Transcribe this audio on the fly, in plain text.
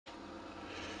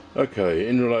Okay,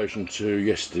 in relation to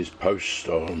yesterday's post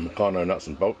on Meccano nuts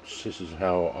and bolts, this is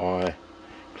how I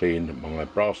clean my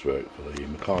brasswork for the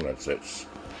Meccano sets.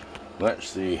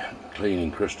 That's the cleaning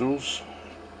crystals.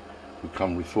 We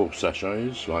come with 4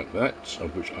 sachets like that,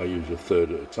 of which I use a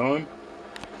third at a time.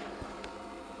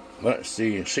 That's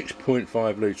the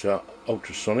 6.5 litre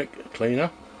Ultrasonic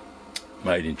cleaner,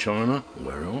 made in China,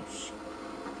 where else?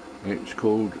 It's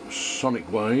called Sonic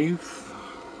Wave.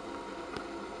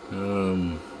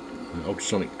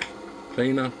 Ultrasonic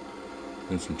cleaner,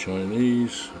 and some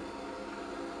Chinese,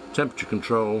 temperature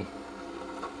control,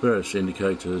 various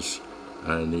indicators,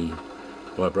 and the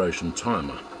vibration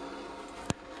timer.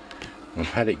 I've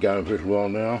had it going for a little while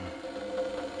now,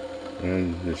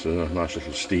 and there's a nice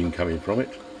little steam coming from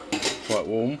it, quite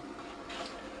warm.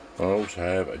 I also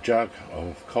have a jug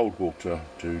of cold water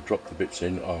to drop the bits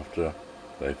in after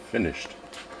they've finished.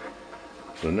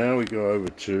 So now we go over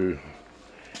to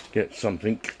get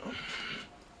something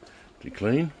to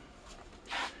clean.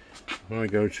 I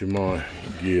go to my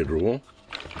gear drawer.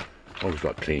 I always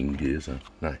like cleaning gears, so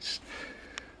nice.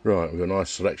 Right, we've got a nice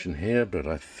selection here, but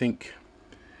I think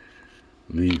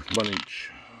the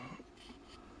 1-inch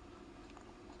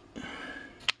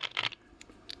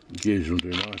gears will do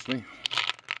nicely.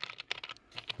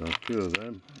 So 2 of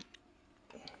them.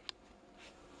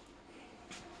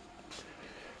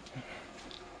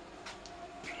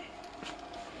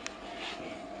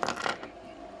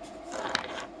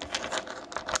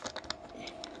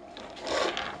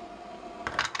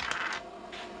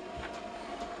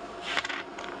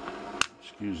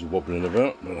 Excuse the wobbling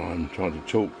about, but I'm trying to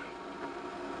talk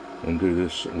and do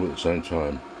this all at the same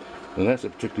time. And that's a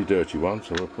particularly dirty one,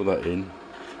 so we'll put that in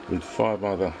with 5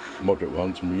 other moderate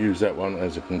ones, and we use that one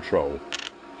as a control.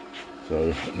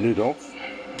 So lid off,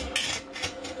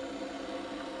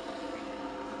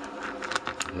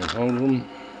 and hold them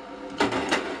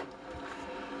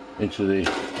into the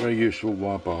very useful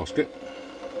wire basket.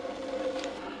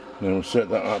 Then we'll set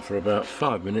that up for about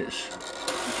 5 minutes,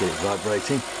 get it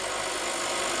vibrating.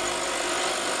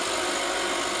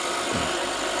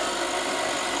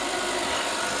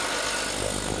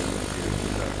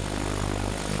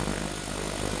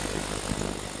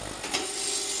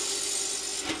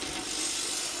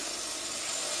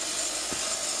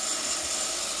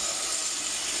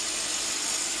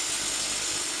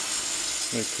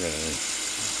 Okay,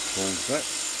 pause that.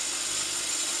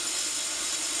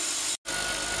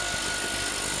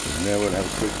 And now we'll have a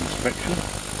quick inspection.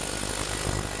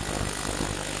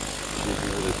 See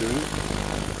what they're doing.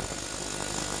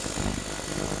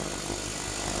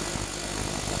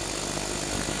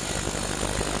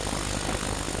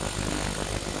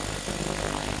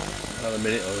 Another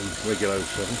minute on regular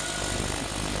 07.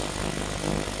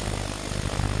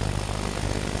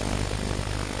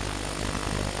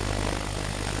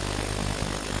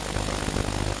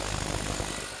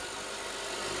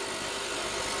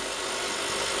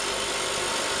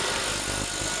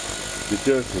 The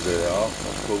dirtier they are,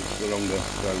 of course, the longer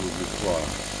they would require,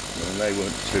 and they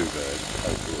weren't too bad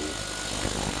overall.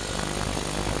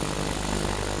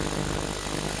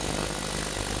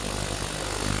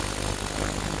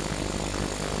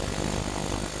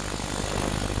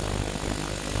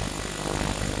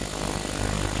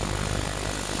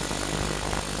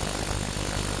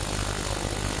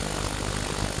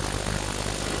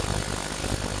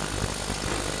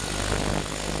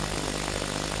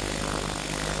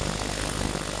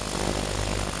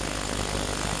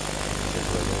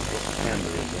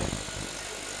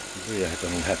 Yeah,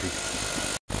 I'm happy.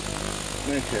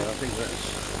 Okay, I think that's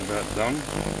about done.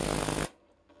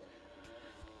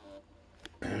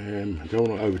 I don't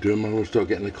want to overdo them, I will start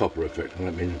getting the copper effect, and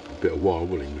that means a bit of wire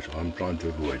wooling, which I'm trying to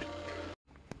avoid.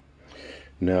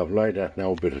 Now I've laid out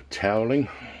now a bit of toweling.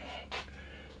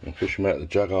 I'll fish them out of the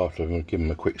jug after I'm going to give them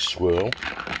a quick swirl.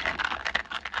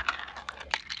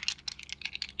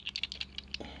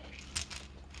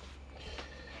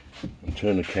 And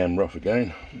turn the camera off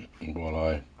again while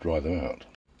I dry them out.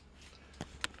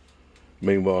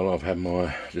 Meanwhile, I've had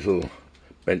my little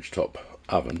benchtop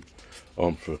oven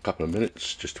on for a couple of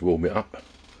minutes just to warm it up.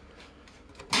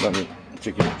 Nothing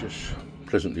particular, just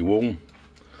pleasantly warm.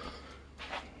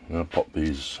 And I'll pop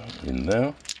these in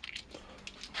now.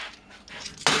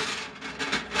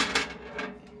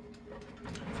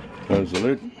 Close the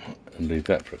lid and leave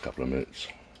that for a couple of minutes.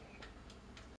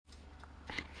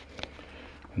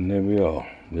 And there we are,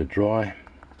 they're dry.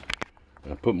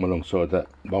 I put them alongside that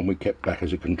one we kept back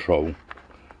as a control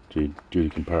to do the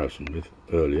comparison with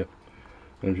earlier.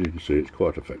 As you can see, it's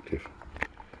quite effective.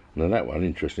 Now that one,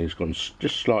 interesting, it's gone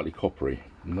just slightly coppery,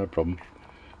 no problem.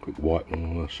 Quick wipe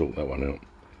and I'll sort that one out.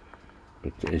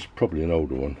 but it's probably an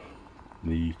older one.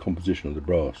 The composition of the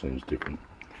brass seems different.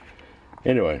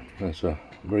 Anyway, that's a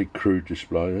very crude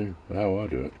display of how I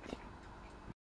do it.